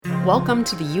Welcome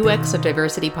to the UX of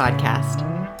Diversity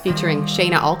podcast, featuring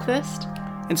Sheana Ahlqvist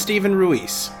and Stephen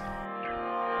Ruiz.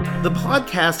 The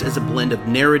podcast is a blend of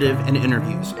narrative and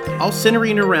interviews, all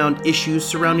centering around issues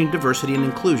surrounding diversity and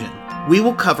inclusion. We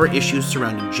will cover issues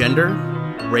surrounding gender,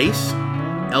 race,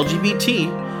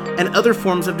 LGBT, and other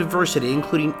forms of diversity,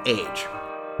 including age.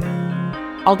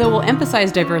 Although we'll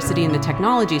emphasize diversity in the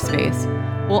technology space,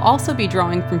 we'll also be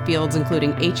drawing from fields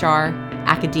including HR,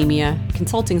 academia,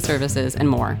 consulting services, and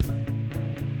more.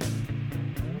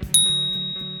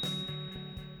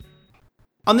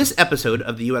 On this episode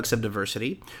of the UX of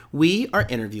Diversity, we are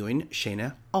interviewing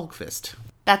Sheana Ahlqvist.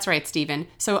 That's right, Stephen.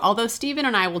 So although Stephen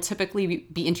and I will typically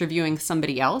be interviewing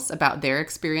somebody else about their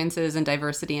experiences in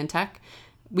diversity in tech,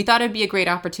 we thought it'd be a great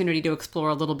opportunity to explore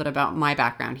a little bit about my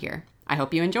background here. I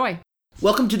hope you enjoy.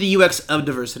 Welcome to the UX of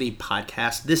Diversity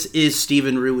podcast. This is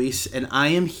Stephen Ruiz, and I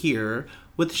am here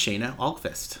with Sheana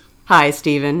Ahlqvist. Hi,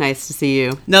 Stephen. Nice to see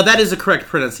you. Now, that is a correct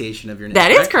pronunciation of your name.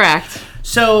 That is correct.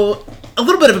 So, a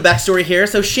little bit of a backstory here.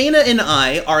 So, Sheana and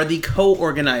I are the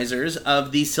co-organizers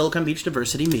of the Silicon Beach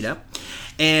Diversity Meetup,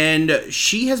 and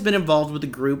she has been involved with the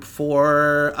group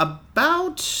for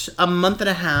about a month and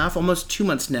a half, almost 2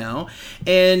 months now.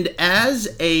 And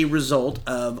as a result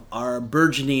of our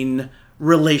burgeoning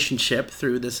relationship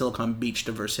through the Silicon Beach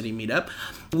Diversity Meetup,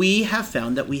 we have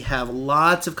found that we have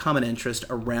lots of common interest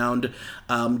around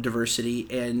diversity,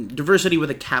 and diversity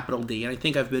with a capital D. And I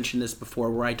think I've mentioned this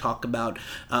before, where I talk about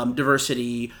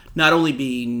diversity not only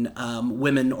being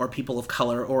women or people of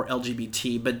color or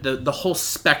LGBT, but the whole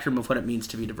spectrum of what it means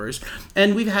to be diverse.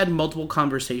 And we've had multiple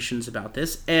conversations about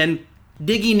this, and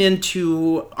digging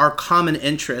into our common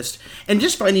interest and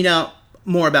just finding out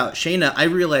more about Sheana, I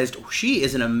realized she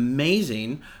is an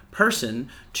amazing person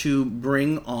to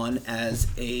bring on as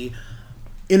a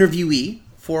interviewee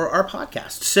for our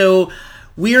podcast. So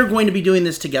we are going to be doing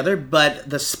this together, but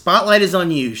the spotlight is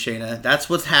on you, Sheana. That's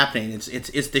what's happening. It's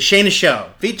the Sheana Show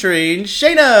featuring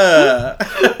Sheana.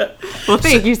 Well,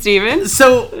 thank you, Stephen.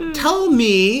 So tell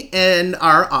me and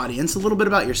our audience a little bit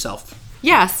about yourself.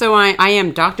 Yeah, so I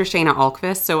am Dr. Sheana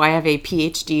Ahlqvist, so I have a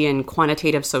PhD in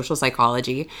quantitative social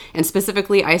psychology, and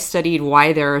specifically I studied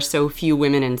why there are so few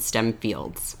women in STEM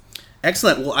fields.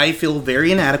 Excellent. Well, I feel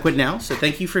very inadequate now, so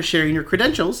thank you for sharing your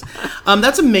credentials.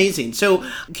 That's amazing. So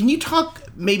can you talk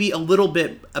maybe a little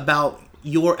bit about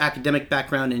your academic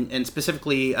background and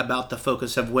specifically about the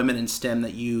focus of women in STEM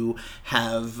that you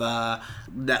have,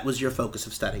 that was your focus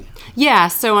of study? Yeah,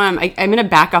 so I'm going to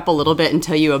back up a little bit and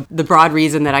tell you the broad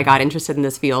reason that I got interested in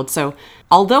this field. So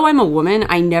although I'm a woman,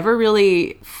 I never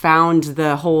really found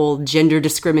the whole gender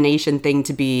discrimination thing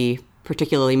to be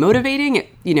particularly motivating.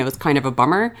 It's kind of a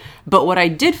bummer. But what I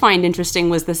did find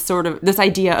interesting was this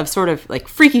idea of sort of like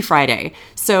Freaky Friday.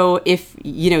 So if,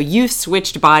 you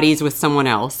switched bodies with someone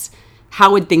else, how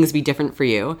would things be different for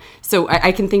you? So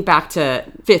I can think back to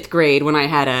 5th grade when I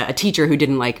had a teacher who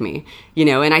didn't like me,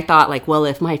 and I thought like, well,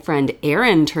 if my friend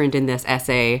Erin turned in this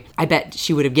essay, I bet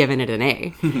she would have given it an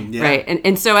A, yeah. Right?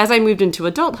 And so as I moved into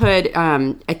adulthood,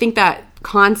 I think that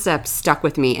concept stuck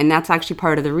with me. And that's actually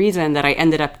part of the reason that I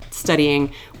ended up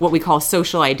studying what we call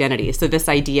social identity. So this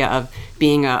idea of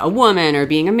being a woman or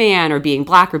being a man or being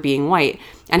black or being white,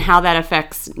 and how that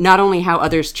affects not only how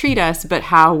others treat us, but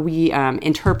how we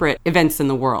interpret events in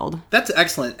the world. That's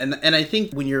excellent. And I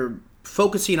think when you're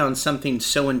focusing on something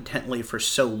so intently for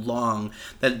so long,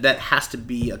 that has to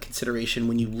be a consideration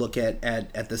when you look at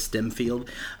the STEM field.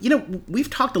 We've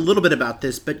talked a little bit about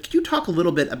this, but could you talk a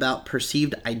little bit about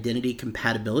perceived identity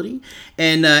compatibility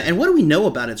and what do we know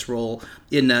about its role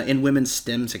in women's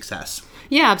STEM success?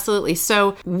 Yeah, absolutely.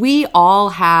 So we all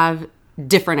have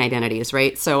different identities,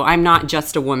 right? So I'm not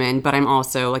just a woman, but I'm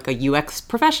also like a UX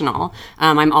professional.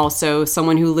 I'm also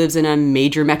someone who lives in a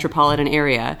major metropolitan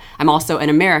area. I'm also an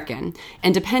American.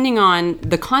 And depending on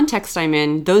the context I'm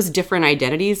in, those different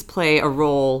identities play a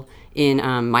role in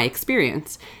my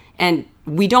experience. And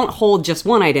we don't hold just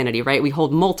one identity, right? We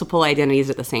hold multiple identities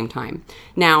at the same time.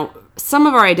 Now, some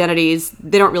of our identities,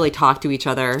 they don't really talk to each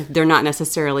other. They're not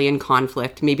necessarily in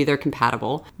conflict. Maybe they're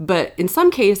compatible. But in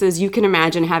some cases, you can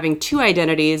imagine having two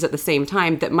identities at the same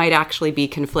time that might actually be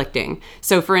conflicting.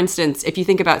 So for instance, if you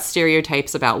think about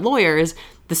stereotypes about lawyers,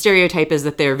 the stereotype is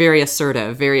that they're very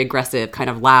assertive, very aggressive, kind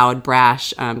of loud,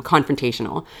 brash,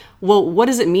 confrontational. Well, what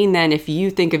does it mean then if you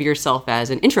think of yourself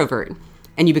as an introvert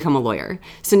and you become a lawyer?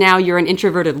 So now you're an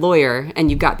introverted lawyer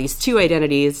and you've got these two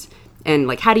identities. And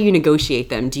like, how do you negotiate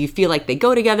them? Do you feel like they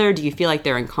go together? Do you feel like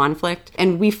they're in conflict?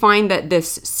 And we find that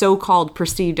this so-called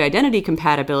perceived identity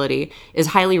compatibility is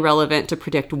highly relevant to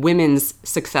predict women's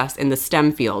success in the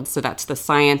STEM fields. So that's the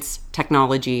science,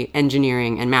 technology,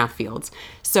 engineering, and math fields.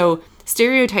 So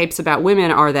stereotypes about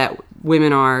women are that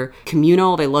women are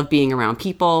communal, they love being around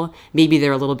people, maybe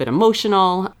they're a little bit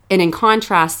emotional. And in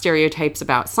contrast, stereotypes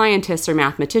about scientists or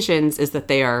mathematicians is that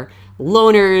they are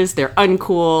loners, they're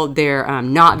uncool, they're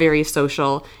not very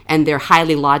social, and they're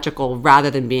highly logical rather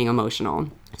than being emotional.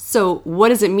 So what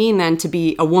does it mean then to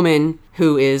be a woman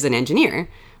who is an engineer?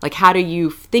 Like, how do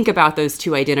you think about those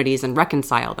two identities and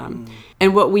reconcile them?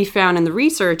 And what we found in the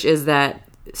research is that,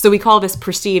 so we call this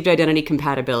perceived identity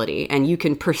compatibility. And you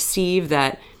can perceive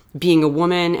that being a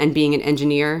woman and being an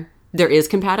engineer, there is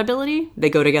compatibility. They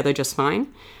go together just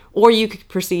fine. Or you could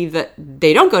perceive that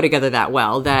they don't go together that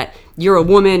well, that you're a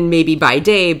woman maybe by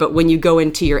day, but when you go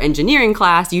into your engineering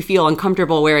class, you feel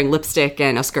uncomfortable wearing lipstick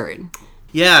and a skirt.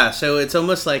 Yeah, so it's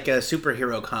almost like a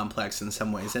superhero complex in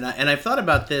some ways. And I've thought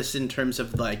about this in terms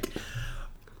of, like,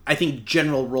 I think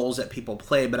general roles that people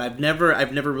play, but I've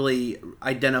never really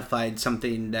identified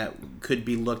something that could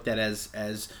be looked at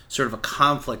as sort of a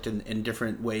conflict in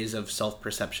different ways of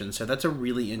self-perception. So that's a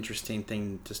really interesting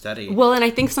thing to study. Well, and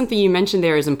I think something you mentioned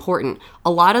there is important.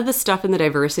 A lot of the stuff in the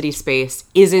diversity space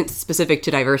isn't specific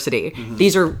to diversity.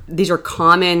 Mm-hmm. These are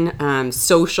common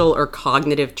social or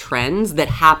cognitive trends that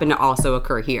happen to also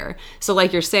occur here. So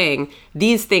like you're saying,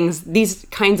 these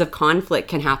kinds of conflict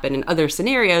can happen in other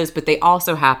scenarios, but they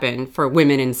also happen for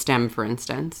women in STEM, for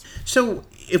instance. So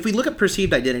if we look at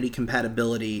perceived identity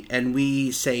compatibility and we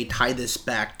say tie this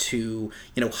back to,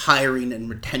 hiring and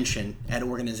retention at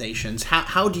organizations,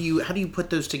 how do you put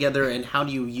those together, and how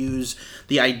do you use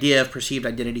the idea of perceived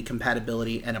identity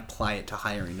compatibility and apply it to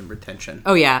hiring and retention?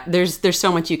 Oh yeah, there's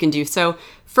so much you can do. So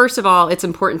first of all, it's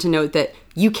important to note that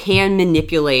you can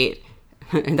manipulate.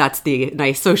 And that's the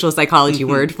nice social psychology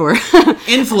word for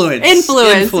influence.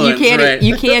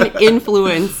 You can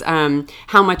influence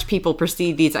how much people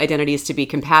perceive these identities to be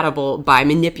compatible by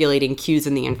manipulating cues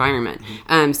in the environment.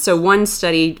 So one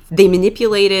study, they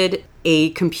manipulated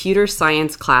a computer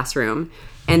science classroom,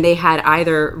 and they had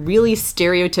either really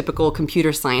stereotypical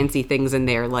computer science-y things in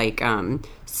there, like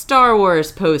Star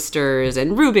Wars posters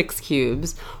and Rubik's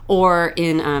Cubes, or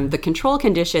in the control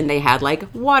condition, they had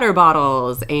like water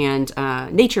bottles and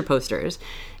nature posters.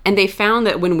 And they found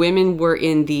that when women were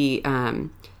in the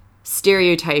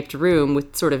stereotyped room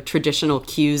with sort of traditional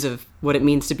cues of what it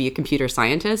means to be a computer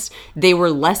scientist, they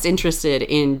were less interested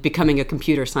in becoming a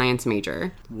computer science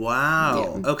major.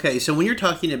 Wow. Yeah. Okay, so when you're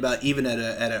talking about even at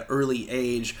an early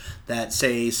age, that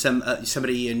say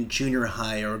somebody in junior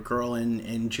high or a girl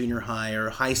in junior high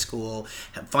or high school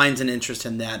finds an interest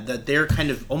in that they're kind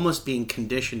of almost being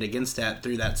conditioned against that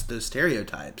through those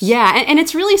stereotypes. Yeah, and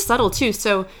it's really subtle too.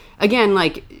 So again,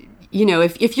 like,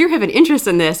 if you have an interest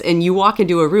in this and you walk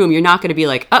into a room, you're not going to be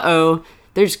like, uh-oh,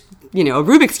 there's a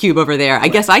Rubik's Cube over there. I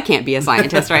guess I can't be a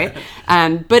scientist, right?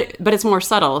 But it's more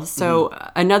subtle. So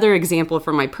another example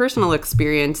from my personal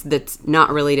experience that's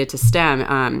not related to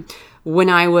STEM, when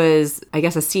I was, I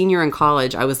guess, a senior in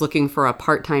college, I was looking for a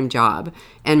part-time job.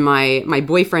 And my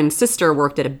boyfriend's sister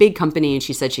worked at a big company, and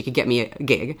she said she could get me a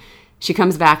gig. She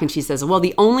comes back and she says, well,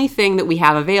 the only thing that we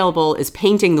have available is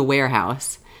painting the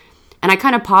warehouse. And I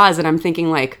kind of pause, and I'm thinking,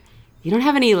 like, you don't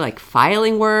have any, like,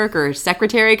 filing work or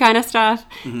secretary kind of stuff?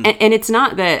 Mm-hmm. And it's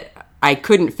not that I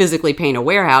couldn't physically paint a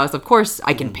warehouse. Of course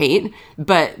I can paint,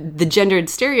 but the gendered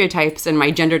stereotypes and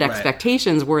my gendered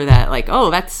expectations were that, like,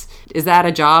 oh, is that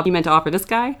a job you meant to offer this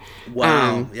guy?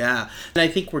 Wow, yeah. And I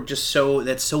think we're just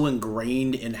that's so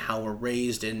ingrained in how we're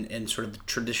raised in sort of the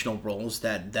traditional roles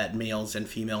that males and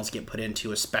females get put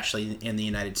into, especially in the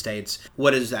United States.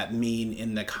 What does that mean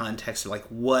in the context of, like,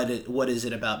 what is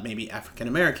it about maybe African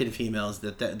American females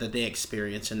that they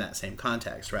experience in that same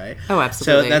context, right? Oh,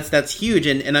 absolutely. So that's huge,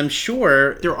 and I'm sure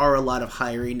there are a lot of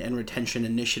hiring and retention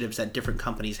initiatives that different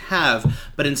companies have,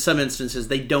 but in some instances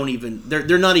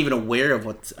they're not even aware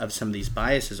of some of these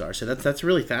biases are. So that's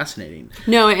really fascinating.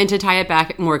 No, and to tie it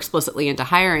back more explicitly into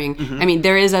hiring, I mean,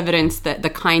 there is evidence that the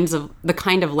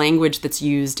kind of language that's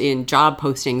used in job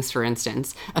postings, for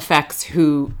instance, affects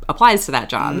who applies to that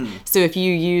job. So if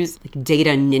you use, like, data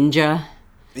ninja,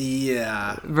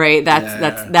 yeah, right,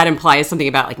 that implies something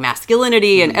about, like,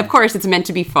 masculinity, and of course it's meant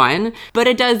to be fun, but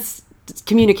it does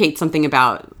communicate something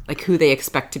about, like, who they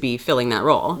expect to be filling that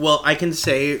role. Well, I can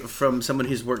say from someone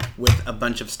who's worked with a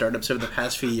bunch of startups over the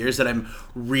past few years that I'm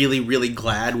really, really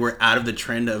glad we're out of the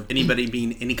trend of anybody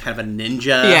being any kind of a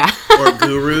ninja or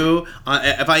guru.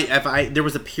 There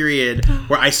was a period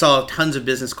where I saw tons of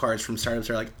business cards from startups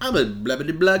that are like, I'm a blah,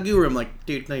 blah, blah guru. I'm like,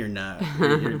 dude, no, you're not.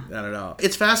 You're not at all.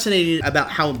 It's fascinating about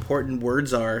how important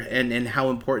words are and how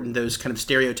important those kind of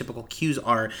stereotypical cues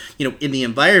are, in the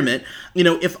environment.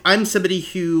 If I'm somebody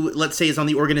who, let's say, is on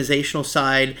the organization organizational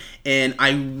side, and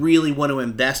I really want to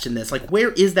invest in this. Like,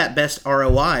 where is that best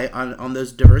ROI on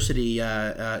those diversity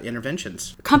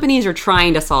interventions? Companies are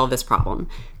trying to solve this problem.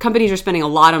 Companies are spending a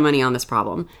lot of money on this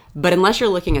problem. But unless you're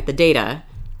looking at the data,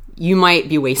 you might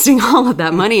be wasting all of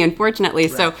that money, unfortunately.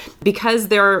 Right. So because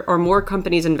there are more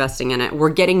companies investing in it, we're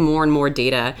getting more and more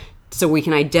data so we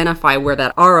can identify where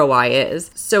that ROI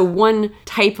is. So one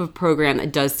type of program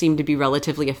that does seem to be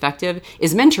relatively effective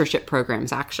is mentorship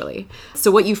programs, actually.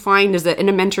 So what you find is that in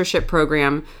a mentorship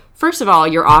program, first of all,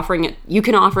 you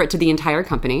can offer it to the entire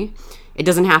company. It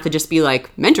doesn't have to just be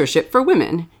like mentorship for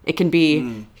women. It can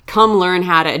be come learn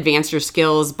how to advance your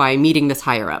skills by meeting this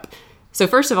higher up. So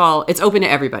first of all, it's open to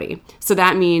everybody. So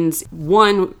that means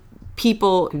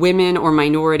people, women or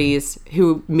minorities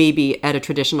who may be at a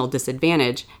traditional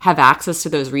disadvantage have access to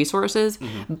those resources,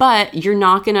 but you're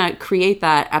not going to create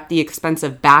that at the expense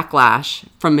of backlash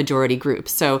from majority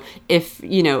groups. So if,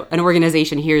 an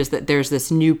organization hears that there's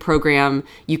this new program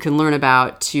you can learn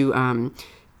about to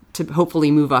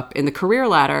hopefully move up in the career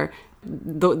ladder,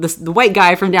 the white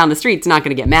guy from down the street's not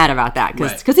going to get mad about that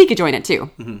because he could join it too.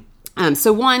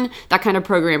 So one, that kind of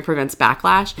program prevents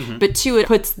backlash, but two, it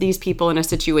puts these people in a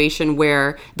situation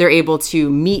where they're able to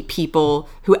meet people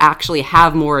who actually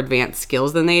have more advanced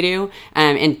skills than they do,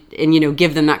 and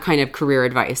give them that kind of career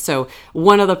advice. So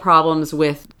one of the problems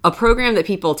with a program that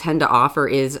people tend to offer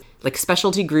is like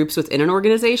specialty groups within an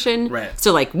organization. Right.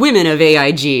 So like women of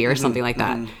AIG or something like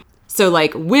that. So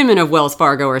like women of Wells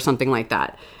Fargo or something like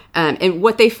that. And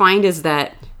what they find is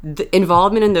that the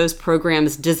involvement in those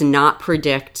programs does not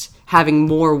predict having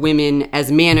more women as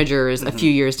managers a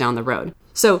few years down the road.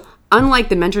 So unlike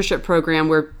the mentorship program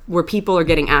where people are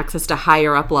getting access to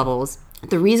higher up levels,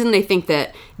 the reason they think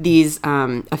that these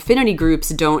affinity groups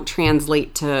don't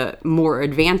translate to more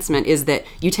advancement is that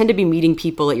you tend to be meeting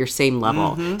people at your same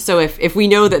level. So if we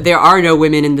know that there are no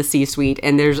women in the C-suite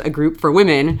and there's a group for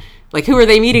women, like who are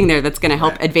they meeting there that's going to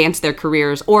help advance their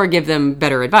careers or give them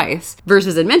better advice?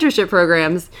 Versus in mentorship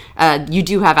programs, you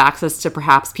do have access to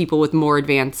perhaps people with more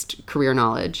advanced career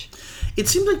knowledge. It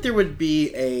seems like there would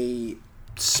be a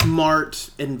smart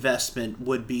investment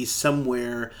would be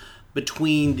somewhere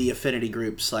between the affinity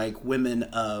groups like women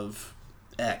of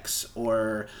X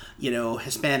or,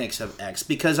 Hispanics of X,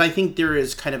 because I think there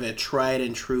is kind of a tried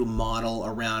and true model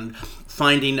around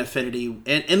finding affinity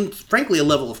and frankly a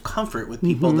level of comfort with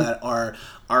people that are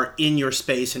in your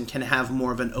space and can have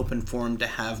more of an open forum to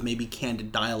have maybe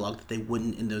candid dialogue that they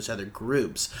wouldn't in those other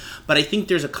groups. But I think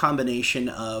there's a combination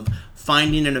of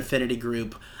finding an affinity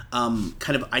group,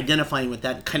 kind of identifying with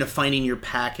that, kind of finding your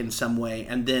pack in some way,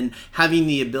 and then having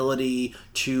the ability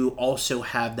to also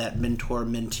have that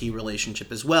mentor-mentee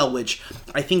relationship as well, which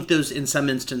I think those in some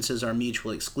instances are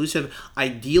mutually exclusive.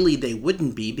 Ideally, they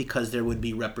wouldn't be, because there would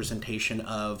be representation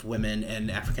of women and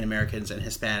African Americans and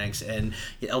Hispanics and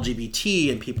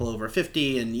LGBT and people over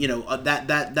 50 and,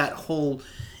 that whole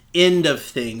end of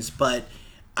things. But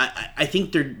I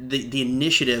think the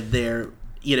initiative there,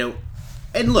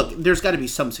 and look, there's got to be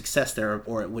some success there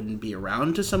or it wouldn't be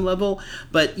around to some level.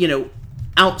 But,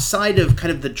 outside of kind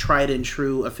of the tried and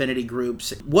true affinity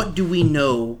groups, what do we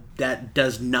know that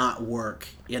does not work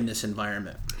in this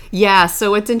environment? Yeah,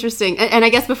 so it's interesting. And I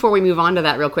guess before we move on to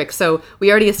that real quick, so we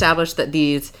already established that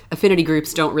these affinity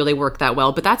groups don't really work that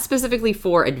well, but that's specifically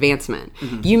for advancement.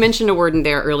 You mentioned a word in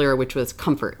there earlier, which was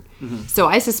comfort. So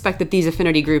I suspect that these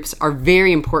affinity groups are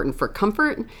very important for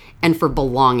comfort and for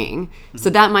belonging.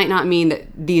 So that might not mean that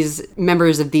these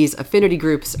members of these affinity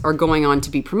groups are going on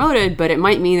to be promoted, but it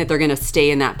might mean that they're going to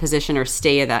stay in that position or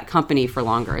stay at that company for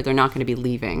longer. They're not going to be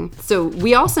leaving. So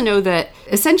we also know that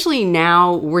essentially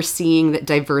now we're seeing that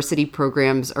diversity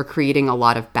programs are creating a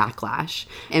lot of backlash.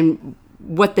 And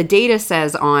what the data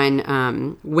says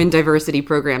on when diversity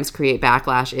programs create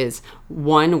backlash is,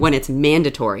 one, when it's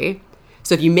mandatory.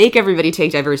 So if you make everybody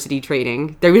take diversity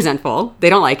training, they're resentful. They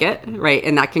don't like it, right?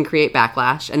 And that can create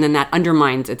backlash. And then that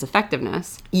undermines its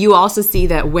effectiveness. You also see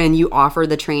that when you offer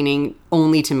the training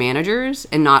only to managers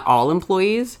and not all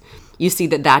employees, you see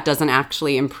that doesn't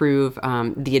actually improve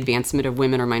the advancement of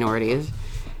women or minorities.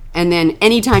 And then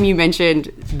anytime you mention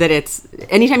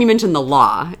the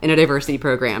law in a diversity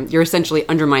program, you're essentially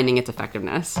undermining its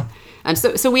effectiveness.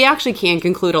 So we actually can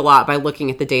conclude a lot by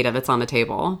looking at the data that's on the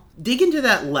table. Dig into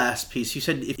that last piece. You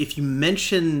said if you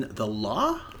mention the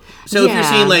law? So if you're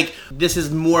saying like this is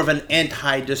more of an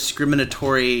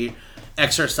anti-discriminatory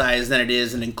exercise than it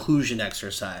is an inclusion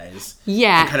exercise.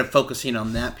 Yeah. And kind of focusing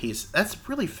on that piece. That's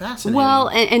really fascinating. Well,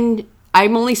 and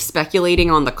I'm only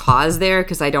speculating on the cause there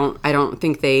because I don't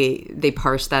think they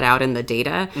parse that out in the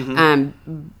data.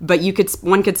 But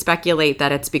one could speculate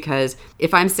that it's because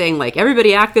if I'm saying like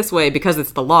everybody act this way because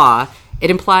it's the law, it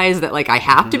implies that like I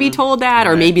have to be told that,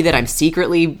 or maybe that I'm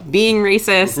secretly being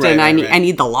racist and I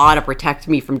need the law to protect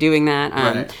me from doing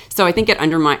that. So I think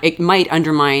it might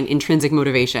undermine intrinsic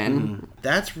motivation.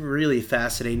 That's really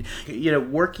fascinating.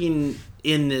 Working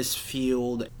in this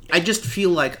field, I just feel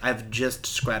like I've just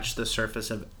scratched the surface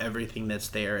of everything that's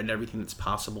there and everything that's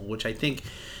possible, which I think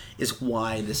is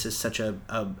why this is such an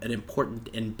important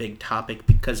and big topic,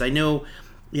 because I know,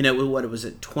 what was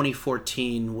it,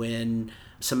 2014, when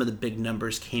some of the big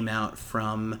numbers came out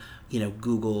from,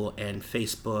 Google and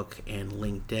Facebook and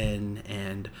LinkedIn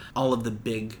and all of the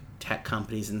big tech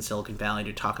companies in Silicon Valley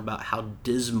to talk about how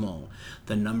dismal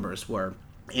the numbers were.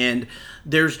 And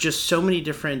there's just so many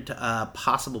different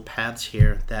possible paths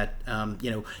here that,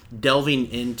 delving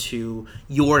into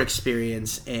your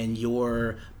experience and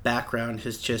your background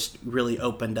has just really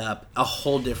opened up a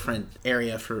whole different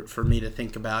area for me to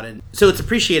think about. And so it's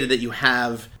appreciated that you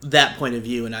have that point of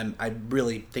view, and I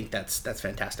really think that's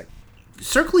fantastic.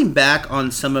 Circling back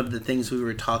on some of the things we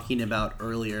were talking about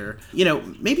earlier,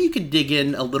 maybe you could dig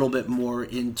in a little bit more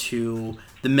into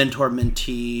the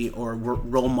mentor-mentee or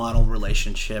role model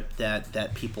relationship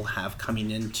that people have coming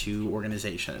into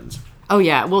organizations. Oh,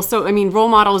 yeah. Well, so, role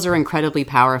models are incredibly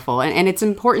powerful. And it's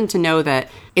important to know that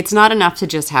it's not enough to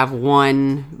just have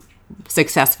one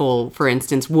successful, for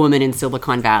instance, woman in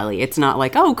Silicon Valley. It's not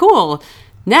like, oh, cool,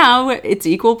 now it's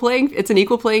an equal playing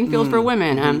field for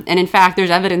women. And in fact,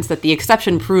 there's evidence that the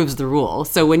exception proves the rule.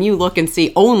 So when you look and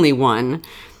see only one,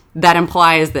 that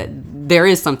implies that there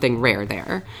is something rare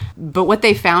there. But what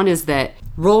they found is that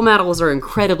role models are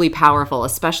incredibly powerful,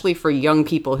 especially for young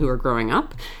people who are growing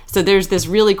up. So there's this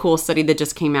really cool study that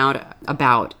just came out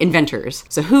about inventors.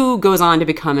 So who goes on to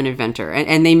become an inventor?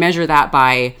 And they measure that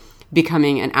by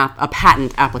becoming a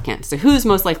patent applicant. So who's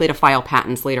most likely to file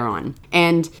patents later on?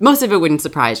 And most of it wouldn't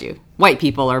surprise you. White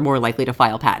people are more likely to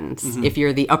file patents. If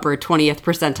you're the upper 20th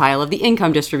percentile of the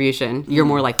income distribution, you're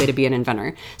more likely to be an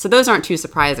inventor. So those aren't too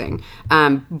surprising.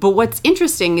 But what's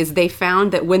interesting is they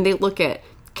found that when they look at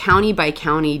county by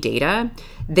county data,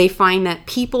 they find that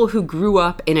people who grew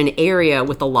up in an area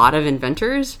with a lot of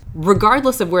inventors,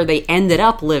 regardless of where they ended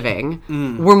up living,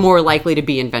 were more likely to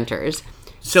be inventors.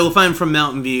 So if I'm from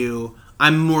Mountain View,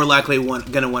 I'm more likely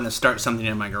going to want to start something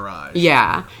in my garage.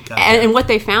 Yeah. And what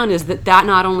they found is that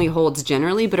not only holds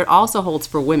generally, but it also holds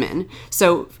for women.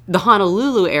 So the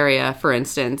Honolulu area, for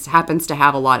instance, happens to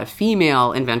have a lot of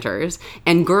female inventors,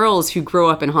 and girls who grow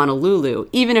up in Honolulu,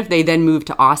 even if they then move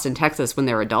to Austin, Texas when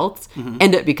they're adults,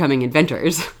 end up becoming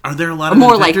inventors. Are there a lot of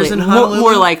inventors in Honolulu?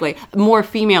 More likely. More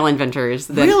female inventors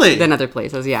than other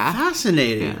places, yeah.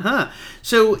 Fascinating, huh?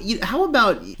 So how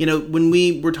about, when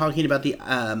we were talking about the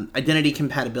identity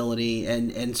compatibility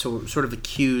and so sort of the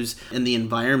cues in the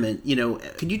environment,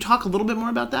 could you talk a little bit more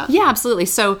about that? Yeah, absolutely.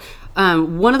 So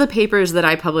one of the papers that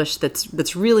I published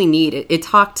that's really neat, it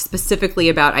talked specifically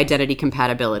about identity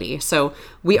compatibility. So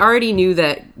we already knew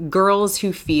that girls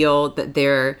who feel that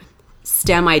their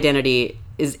STEM identity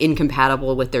is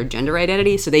incompatible with their gender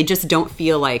identity, so they just don't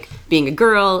feel like being a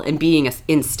girl and being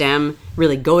in STEM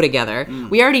really go together.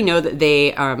 We already know that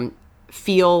they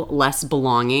feel less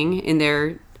belonging in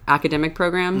their academic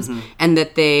programs and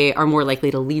that they are more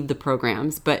likely to leave the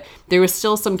programs, but there was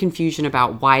still some confusion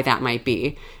about why that might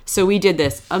be. So we did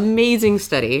this amazing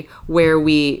study where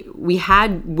we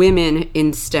had women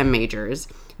in STEM majors,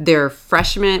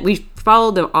 we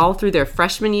followed them all through their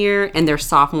freshman year and their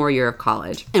sophomore year of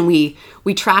college. And we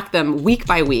track them week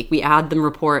by week. We had them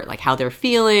report like how they're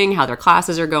feeling, how their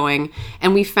classes are going.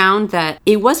 And we found that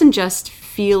it wasn't just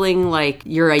feeling like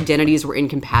your identities were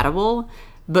incompatible,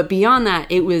 but beyond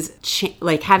that, it was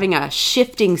like having a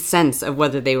shifting sense of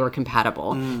whether they were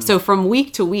compatible. So from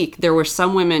week to week, there were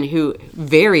some women who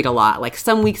varied a lot. Like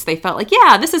some weeks they felt like,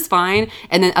 yeah, this is fine.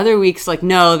 And then other weeks like,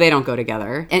 no, they don't go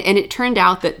together. And it turned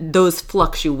out that those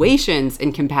fluctuations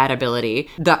in compatibility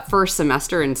that first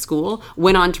semester in school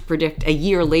went on to predict a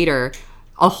year later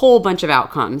a whole bunch of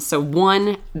outcomes. So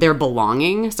one, their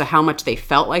belonging, so how much they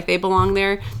felt like they belonged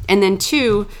there. And then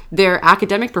two, their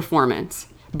academic performance,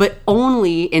 but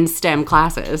only in STEM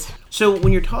classes. So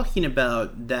when you're talking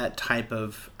about that type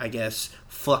of, I guess,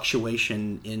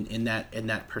 fluctuation in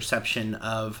that perception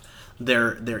of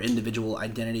their individual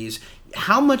identities,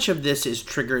 how much of this is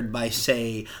triggered by,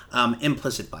 say,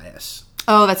 implicit bias?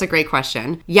 Oh, that's a great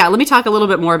question. Yeah, let me talk a little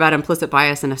bit more about implicit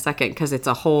bias in a second because it's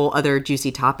a whole other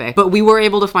juicy topic. But we were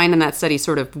able to find in that study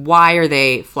sort of why are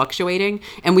they fluctuating?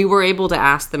 And we were able to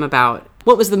ask them about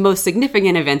what was the most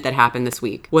significant event that happened this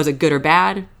week? Was it good or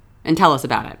bad? And tell us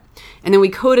about it. And then we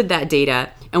coded that data,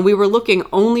 and we were looking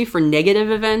only for negative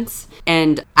events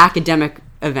and academic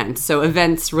events, so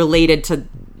events related to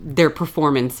their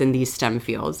performance in these STEM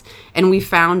fields. And we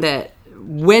found that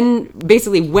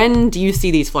when do you see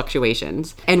these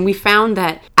fluctuations? And we found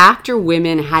that after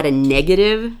women had a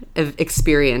negative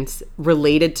experience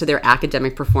related to their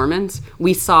academic performance,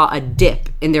 we saw a dip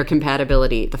in their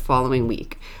compatibility the following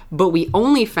week. But we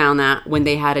only found that when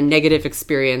they had a negative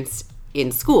experience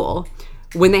in school.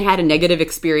 When they had a negative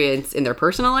experience in their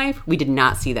personal life, we did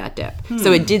not see that dip.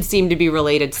 So it did seem to be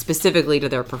related specifically to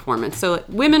their performance. So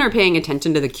women are paying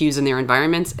attention to the cues in their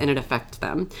environments, and it affects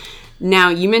them. Now,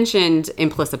 you mentioned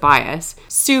implicit bias.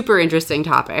 Super interesting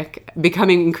topic,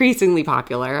 becoming increasingly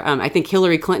popular. I think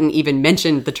Hillary Clinton even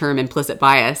mentioned the term implicit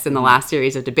bias in the last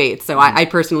series of debates. So I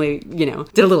personally,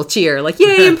 did a little cheer, like,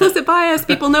 yay, implicit bias,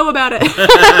 people know about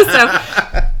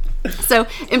it. So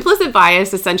implicit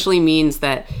bias essentially means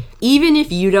that even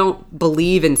if you don't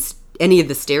believe in any of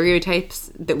the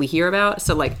stereotypes that we hear about,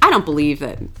 so like, I don't believe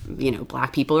that,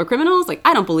 black people are criminals. Like,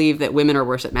 I don't believe that women are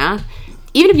worse at math.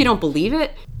 Even if you don't believe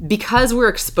it, because we're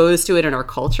exposed to it in our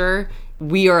culture,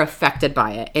 we are affected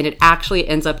by it, and it actually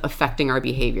ends up affecting our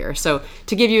behavior. So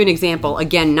to give you an example,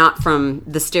 again, not from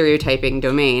the stereotyping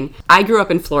domain, I grew up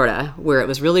in Florida where it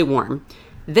was really warm.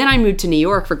 Then I moved to New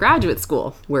York for graduate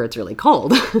school where it's really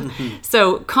cold.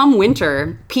 So come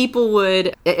winter,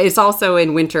 it's also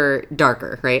in winter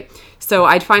darker, right? So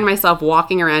I'd find myself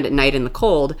walking around at night in the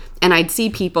cold, and I'd see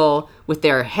people with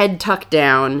their head tucked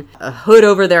down, a hood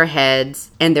over their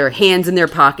heads, and their hands in their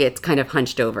pockets kind of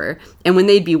hunched over. And when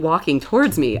they'd be walking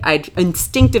towards me, I'd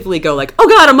instinctively go like, oh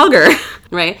God, a mugger,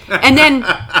 right? And then,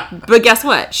 but guess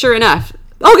what? Sure enough,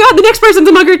 oh God, the next person's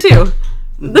a mugger too.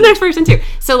 The next person too.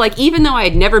 So like, even though I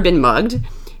had never been mugged,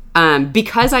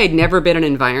 because I had never been in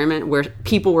an environment where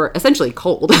people were essentially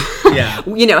cold,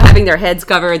 having their heads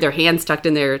covered, their hands tucked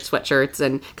in their sweatshirts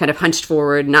and kind of hunched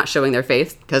forward, not showing their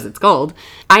face because it's cold,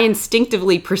 I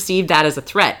instinctively perceived that as a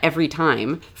threat every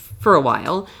time for a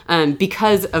while,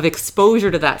 because of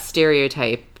exposure to that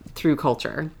stereotype through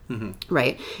culture,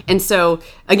 right? And so,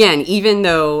 again, even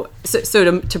though,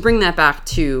 to bring that back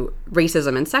to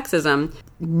racism and sexism,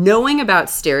 knowing about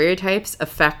stereotypes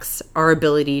affects our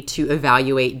ability to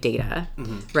evaluate data,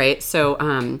 right?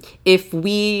 So if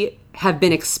we have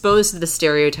been exposed to the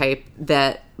stereotype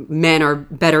that men are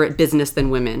better at business than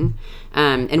women,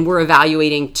 and we're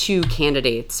evaluating two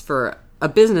candidates for a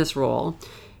business role,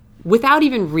 without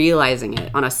even realizing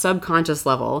it on a subconscious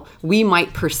level, we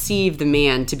might perceive the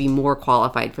man to be more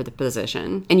qualified for the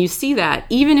position. And you see that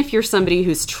even if you're somebody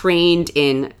who's trained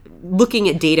in looking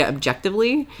at data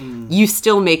objectively, you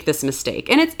still make this mistake.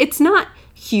 And it's not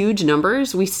huge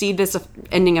numbers. We see this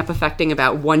ending up affecting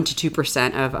about 1 to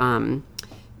 2% of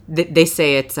they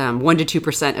say it's 1 to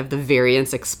 2% of the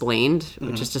variance explained,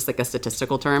 which is just like a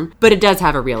statistical term, but it does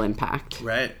have a real impact.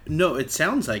 Right. No, it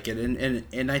sounds like it.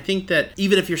 And I think that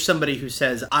even if you're somebody who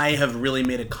says, I have really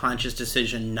made a conscious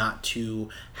decision not to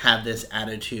have this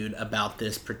attitude about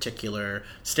this particular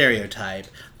stereotype,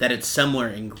 that it's somewhere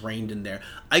ingrained in there.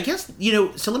 I guess,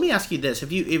 so let me ask you this.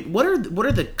 What are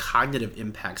the cognitive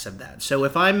impacts of that? So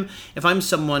if I'm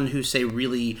someone who, say,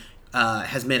 really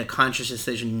has made a conscious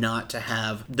decision not to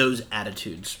have those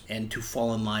attitudes and to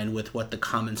fall in line with what the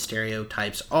common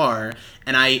stereotypes are,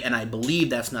 and I believe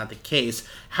that's not the case,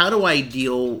 how do I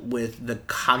deal with the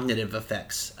cognitive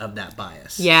effects of that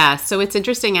bias? Yeah, so it's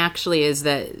interesting actually is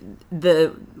that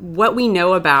what we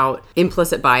know about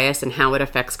implicit bias and how it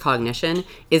affects cognition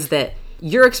is that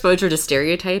your exposure to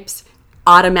stereotypes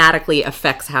automatically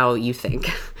affects how you think.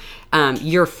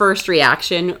 Your first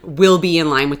reaction will be in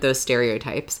line with those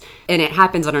stereotypes. And it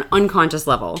happens on an unconscious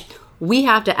level. We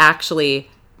have to actually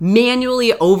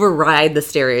manually override the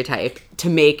stereotype to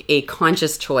make a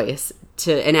conscious choice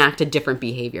to enact a different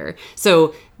behavior.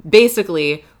 So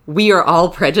basically, we are all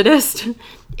prejudiced.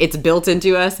 It's built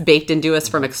into us, baked into us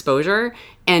from exposure.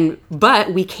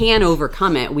 But we can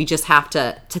overcome it. We just have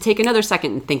to take another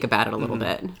second and think about it a little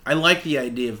bit. I like the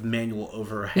idea of manual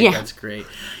override. Yeah. That's great.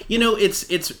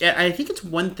 I think it's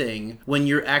one thing when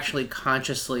you're actually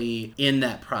consciously in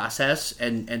that process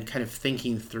and kind of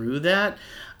thinking through that.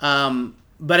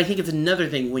 But I think it's another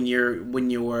thing when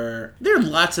you're there are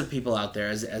lots of people out there,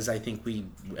 as I think we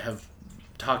have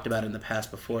talked about in the past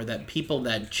before, that people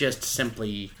that just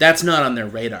simply, that's not on their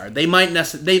radar. They might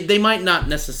not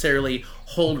necessarily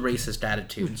hold racist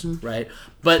attitudes, right?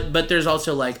 But there's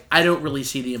also like, I don't really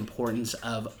see the importance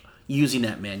of using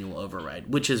that manual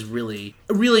override, which is really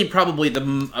probably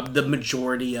the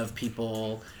majority of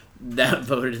people that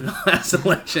voted in the last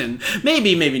election.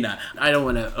 Maybe, maybe not. I don't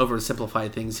want to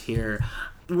oversimplify things here.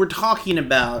 We're talking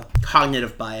about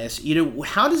cognitive bias.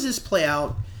 How does this play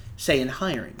out, say, in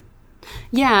hiring?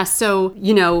 Yeah, so,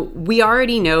 we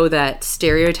already know that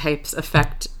stereotypes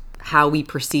affect how we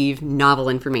perceive novel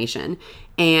information.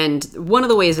 And one of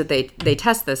the ways that they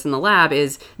test this in the lab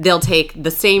is they'll take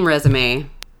the same resume,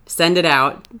 send it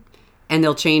out, and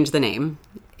they'll change the name.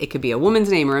 It could be a woman's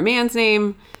name or a man's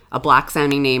name, a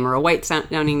black-sounding name or a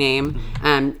white-sounding name.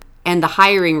 And the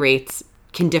hiring rates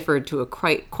can differ to a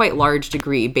quite large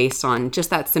degree based on just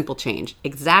that simple change.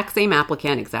 Exact same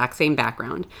applicant, exact same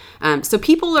background. So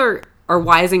people are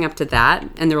wising up to that,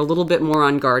 and they're a little bit more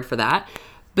on guard for that.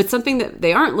 But something that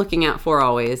they aren't looking out for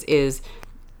always is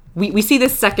we see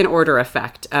this second-order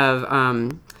effect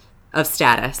of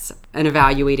status and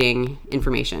evaluating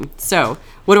information. So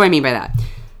what do I mean by that?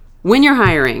 When you're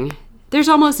hiring, there's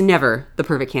almost never the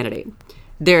perfect candidate.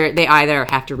 They either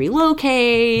have to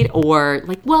relocate or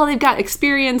they've got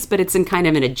experience, but it's in kind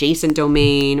of an adjacent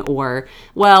domain, or,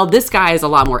 this guy is a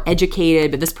lot more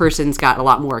educated, but this person's got a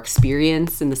lot more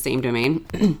experience in the same domain.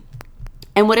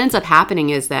 And what ends up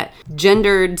happening is that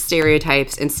gendered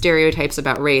stereotypes and stereotypes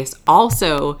about race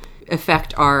also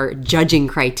affect our judging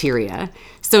criteria.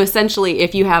 So essentially,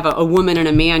 if you have a woman and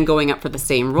a man going up for the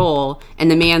same role,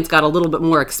 and the man's got a little bit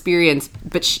more experience,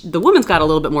 but the woman's got a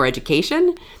little bit more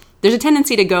education, there's a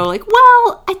tendency to go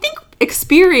I think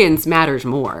experience matters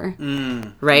more,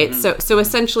 right? Mm-hmm. So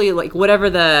essentially, whatever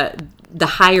the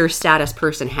higher status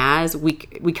person has, we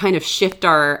kind of shift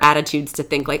our attitudes to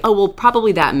think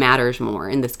probably that matters more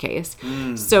in this case.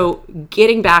 So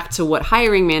getting back to what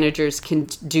hiring managers can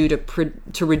do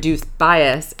to reduce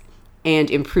bias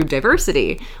and improve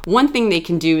diversity, one thing they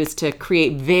can do is to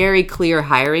create very clear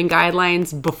hiring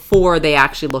guidelines before they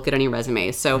actually look at any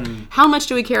resumes. So how much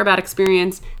do we care about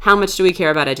experience? How much do we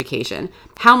care about education?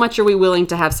 How much are we willing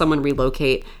to have someone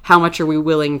relocate? How much are we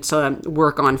willing to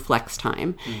work on flex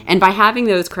time? And by having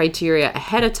those criteria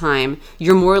ahead of time,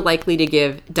 you're more likely to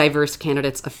give diverse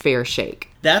candidates a fair shake.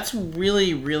 That's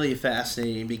really, really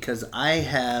fascinating, because I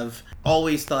have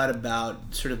always thought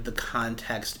about sort of the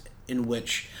context in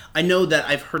which I know that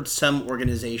I've heard some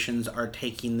organizations are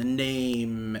taking the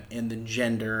name and the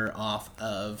gender off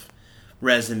of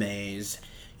resumes,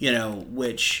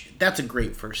 which that's a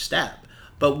great first step.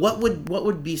 But what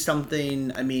would be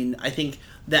something, I think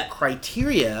that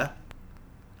criteria,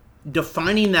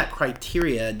 defining that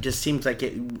criteria just seems like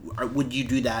would you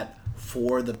do that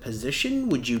for the position?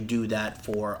 Would you do that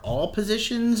for all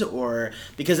positions? Or,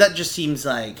 because that just seems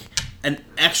like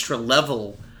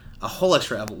a whole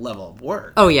extra level of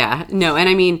work. Oh, yeah. No,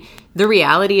 and the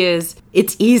reality is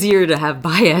it's easier to have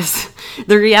bias.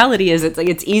 The reality is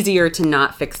it's easier to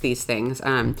not fix these things.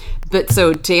 But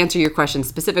so to answer your question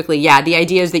specifically, yeah, the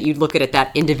idea is that you look at it,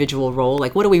 that individual role,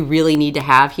 what do we really need to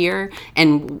have here?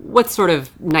 And what's sort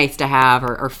of nice to have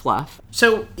or fluff?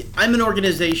 So I'm an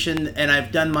organization, and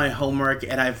I've done my homework,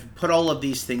 and I've put all of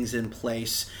these things in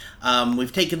place.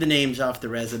 We've taken the names off the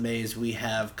resumes. We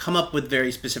have come up with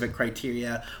very specific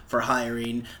criteria for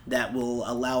hiring that will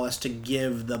allow us to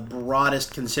give the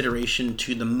broadest consideration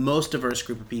to the most diverse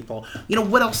group of people.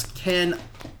 What else can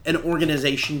an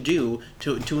organization do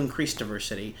to increase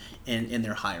diversity in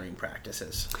their hiring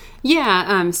practices?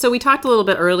 Yeah, so we talked a little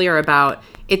bit earlier about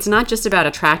it's not just about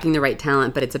attracting the right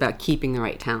talent, but it's about keeping the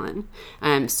right talent.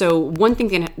 So one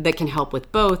thing that can help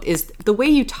with both is the way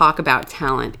you talk about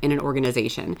talent in an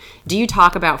organization. Do you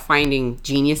talk about finding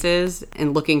geniuses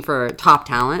and looking for top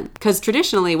talent? Because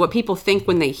traditionally, what people think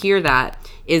when they hear that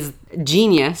is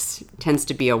genius tends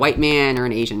to be a white man or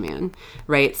an Asian man,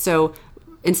 right? So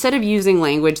instead of using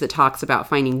language that talks about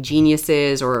finding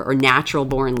geniuses or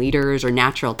natural-born leaders or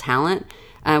natural talent,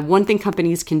 one thing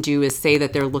companies can do is say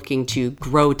that they're looking to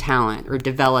grow talent or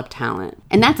develop talent.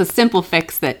 And that's a simple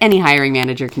fix that any hiring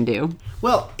manager can do.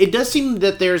 Well, it does seem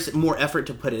that there's more effort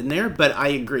to put in there, but I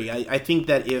agree. I think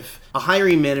that if a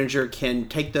hiring manager can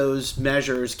take those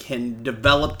measures, can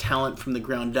develop talent from the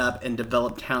ground up and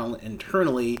develop talent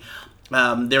internally,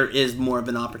 there is more of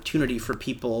an opportunity for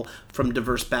people from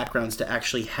diverse backgrounds to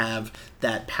actually have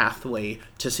that pathway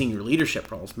to senior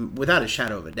leadership roles, without a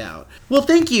shadow of a doubt. Well,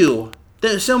 thank you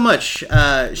so much,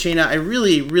 Sheana. I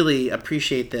really, really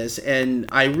appreciate this, and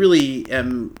I really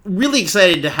am really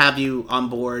excited to have you on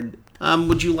board.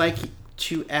 Would you like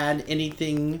to add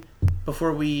anything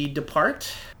before we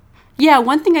depart? Yeah,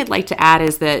 one thing I'd like to add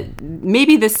is that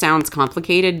maybe this sounds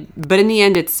complicated, but in the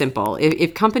end, it's simple.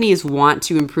 If companies want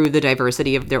to improve the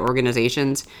diversity of their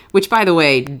organizations, which, by the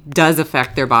way, does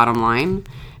affect their bottom line,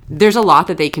 there's a lot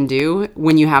that they can do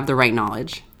when you have the right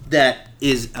knowledge. That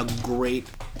is a great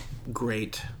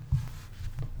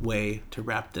way to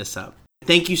wrap this up.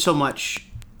 Thank you so much.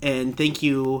 And thank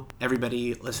you,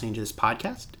 everybody listening to this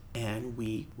podcast. And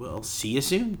we will see you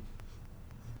soon.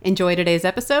 Enjoy today's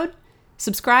episode?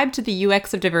 Subscribe to the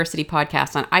UX of Diversity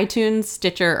podcast on iTunes,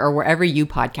 Stitcher, or wherever you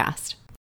podcast.